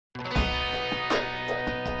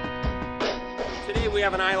we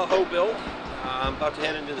have an Isla Hoe build. I'm about to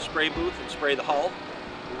head into the spray booth and spray the hull.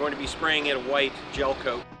 We're going to be spraying it a white gel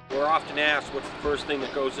coat. We're often asked what's the first thing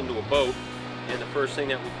that goes into a boat, and the first thing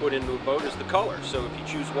that we put into a boat is the color. So if you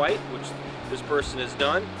choose white, which this person has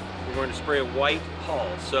done, we're going to spray a white hull.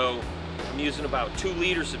 So I'm using about 2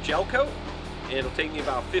 liters of gel coat. It'll take me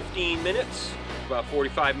about 15 minutes, about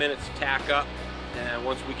 45 minutes to tack up, and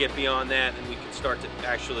once we get beyond that, then we can start to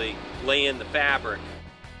actually lay in the fabric.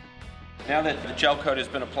 Now that the gel coat has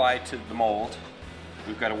been applied to the mold,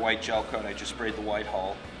 we've got a white gel coat. I just sprayed the white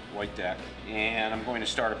hull, white deck, and I'm going to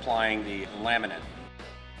start applying the laminate.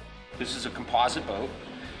 This is a composite boat.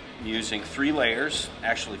 I'm using 3 layers,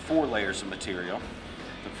 actually 4 layers of material.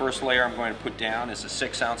 The first layer I'm going to put down is a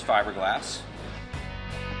 6-ounce fiberglass.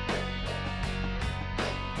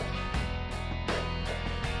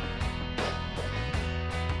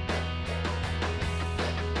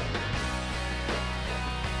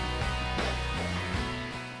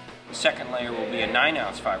 The second layer will be a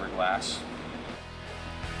 9-ounce fiberglass.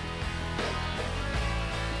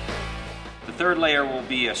 The third layer will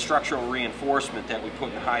be a structural reinforcement that we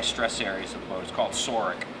put in high stress areas of the boat. It's called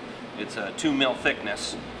Soric. It's a 2 mil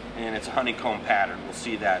thickness and it's a honeycomb pattern. We'll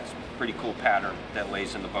see that. It's a pretty cool pattern that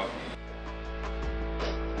lays in the boat.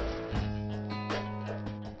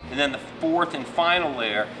 And then the fourth and final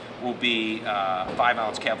layer will be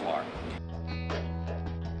 5-ounce Kevlar.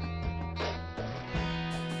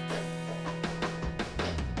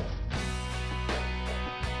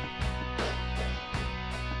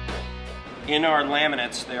 In our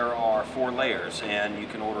laminates, there are 4 layers, and you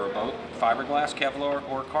can order a boat, fiberglass, Kevlar,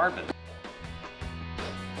 or carbon.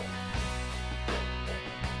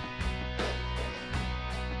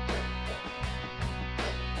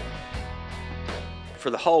 For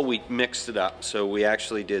the hull, we mixed it up, so we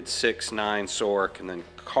actually did 6, 9 Soric, and then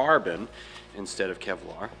carbon instead of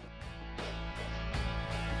Kevlar.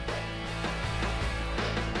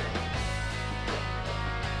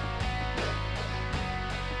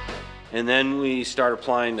 And then we start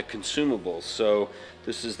applying the consumables. So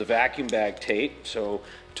this is the vacuum bag tape. So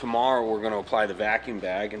tomorrow we're going to apply the vacuum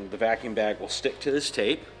bag, and the vacuum bag will stick to this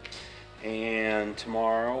tape. And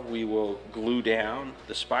tomorrow we will glue down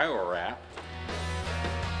the spiral wrap.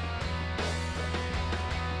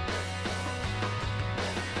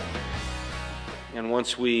 And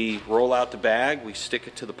once we roll out the bag, we stick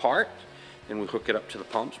it to the part, and we hook it up to the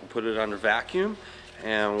pumps. We put it under vacuum.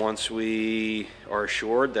 And once we are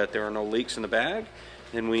assured that there are no leaks in the bag,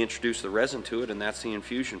 then we introduce the resin to it, and that's the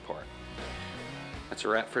infusion part. That's a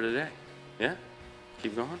wrap for today. Yeah?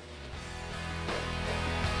 Keep going.